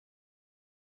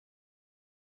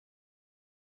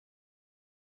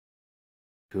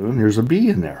And there's a bee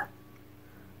in there.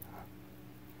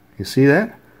 You see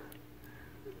that?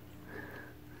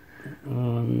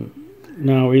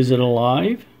 Now, is it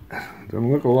alive?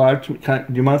 Doesn't look alive. Do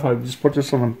you mind if I just put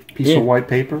this on a piece of white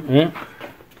paper? Yeah.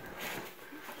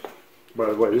 By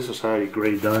the way, this is how you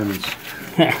grade diamonds.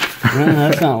 No,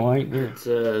 that's not white. It's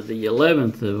the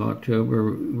 11th of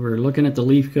October. We're looking at the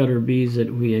leafcutter bees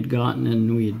that we had gotten,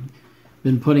 and we had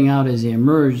been putting out as they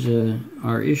emerged.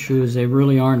 Our issue is they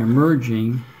really aren't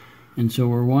emerging, and so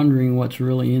we're wondering what's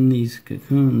really in these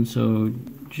cocoons. So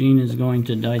Jean is going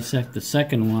to dissect the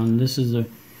second one. This is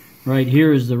right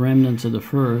here is the remnants of the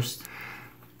first,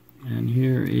 and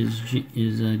here is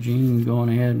Jean going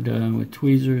ahead with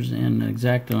tweezers and an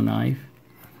X-Acto knife.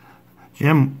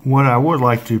 Jim, what I would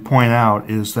like to point out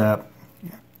is that,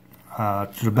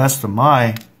 to the best of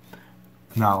my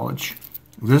knowledge,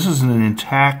 this is an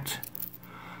intact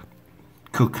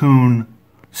cocoon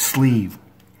sleeve,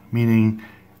 meaning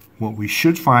what we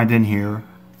should find in here,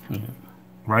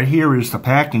 right here is the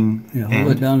packing. Yeah,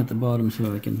 hold it down at the bottom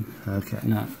so I can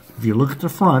not. If you look at the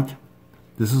front,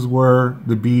 this is where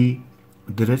the bee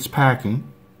did its packing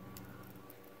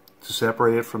to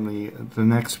separate it from the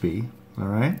next bee. All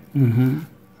right? Mm-hmm.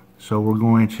 So we're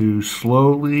going to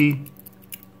slowly,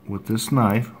 with this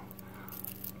knife,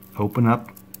 open up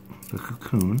the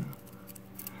cocoon.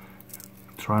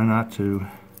 Try not to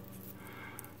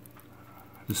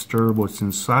disturb what's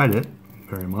inside it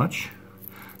very much.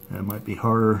 That might be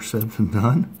harder said than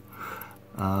done.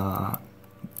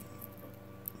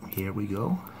 Here we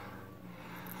go.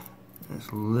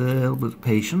 Just a little bit of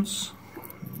patience.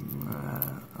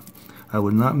 I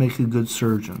would not make a good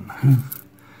surgeon.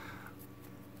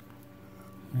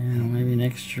 Yeah, maybe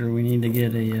next year we need to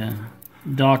get a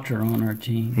doctor on our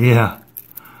team. Yeah.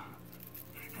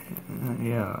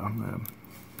 Yeah.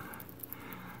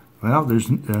 Well,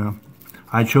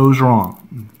 I chose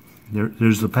wrong.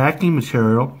 There's the packing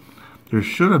material. There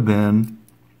should have been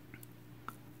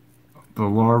the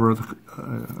larva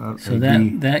of so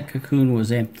that cocoon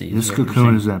was empty. This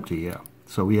cocoon is empty, yeah.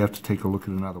 So we have to take a look at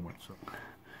another one. So.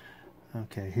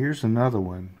 Okay, here's another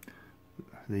one.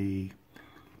 The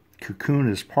cocoon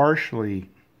is partially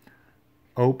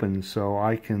open, so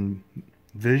I can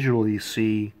visually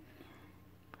see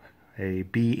a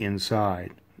bee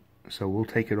inside. So we'll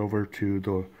take it over to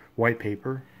the white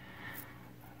paper.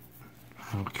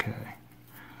 Okay.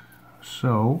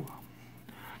 So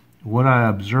what I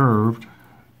observed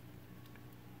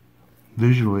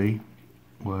visually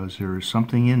was there is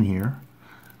something in here.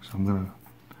 So I'm going to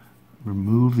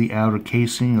remove the outer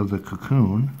casing of the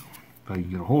cocoon, if I can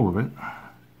get a hold of it.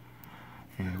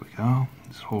 There we go.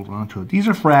 Just hold on to it. These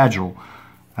are fragile.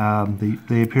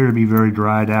 They appear to be very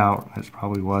dried out. That's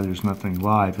probably why there's nothing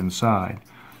live inside.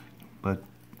 But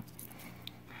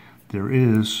there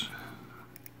is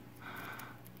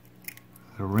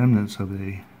the remnants of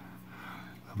a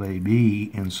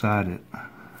bee inside it,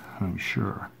 I'm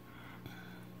sure.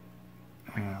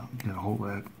 Yeah, get a hold of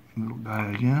that little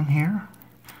guy again here.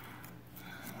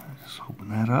 Just open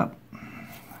that up,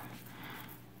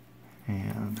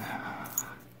 and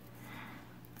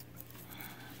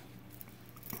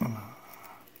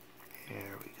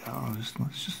there we go.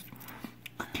 Let's just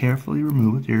carefully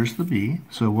remove it. There's the bee.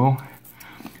 So we'll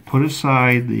put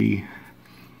aside the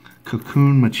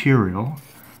cocoon material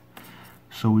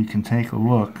so we can take a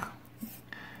look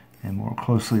and more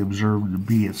closely observe the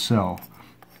bee itself.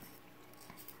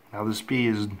 Now this bee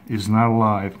is not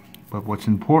alive. But what's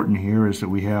important here is that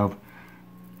we have,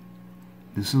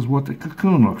 this is what the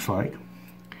cocoon looks like,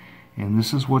 and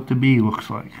this is what the bee looks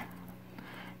like.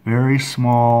 Very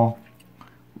small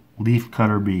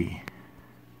leafcutter bee.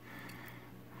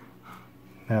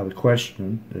 Now the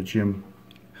question that Jim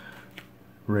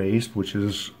raised, which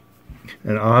is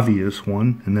an obvious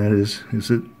one, and that is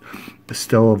it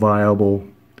still a viable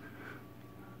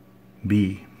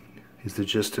bee? Is it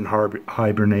just in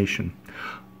hibernation?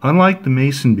 Unlike the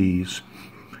mason bees,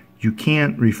 you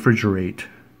can't refrigerate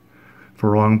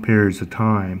for long periods of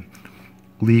time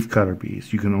leafcutter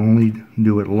bees. You can only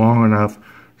do it long enough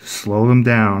to slow them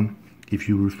down. If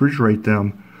you refrigerate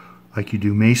them like you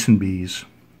do mason bees,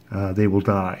 they will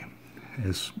die,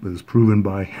 as was proven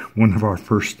by one of our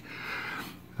first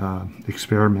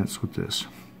experiments with this.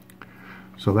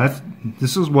 So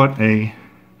this is what an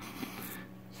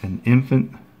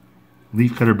infant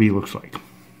leafcutter bee looks like.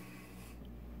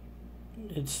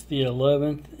 It's the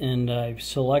 11th, and I've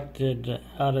selected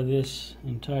out of this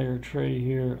entire tray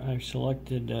here, I've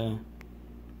selected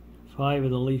 5 of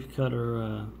the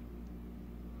leafcutter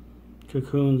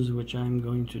cocoons, which I'm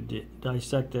going to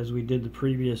dissect as we did the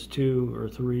previous 2 or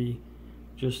 3,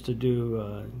 just to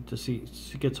do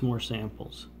to get some more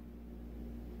samples.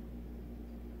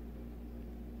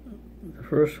 The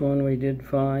first one we did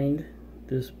find,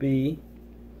 this bee,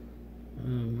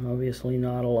 obviously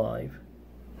not alive.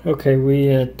 Okay,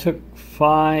 we took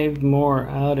 5 more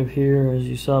out of here, as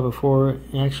you saw before.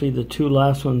 Actually, the 2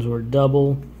 last ones were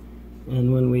double,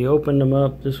 and when we opened them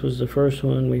up, this was the first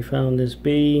one, we found this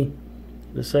bee.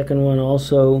 The second one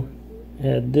also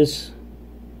had this.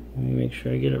 Let me make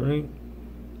sure I get it right.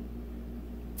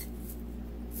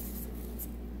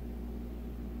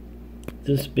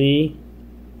 This bee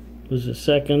was the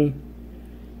second,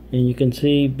 and you can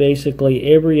see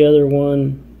basically every other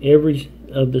one, every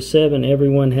of the 7,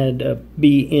 everyone had a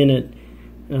bee in it,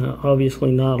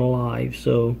 obviously not alive.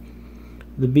 So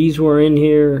the bees were in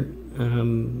here,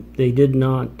 they did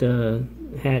not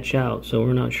hatch out, so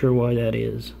we're not sure why that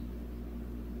is.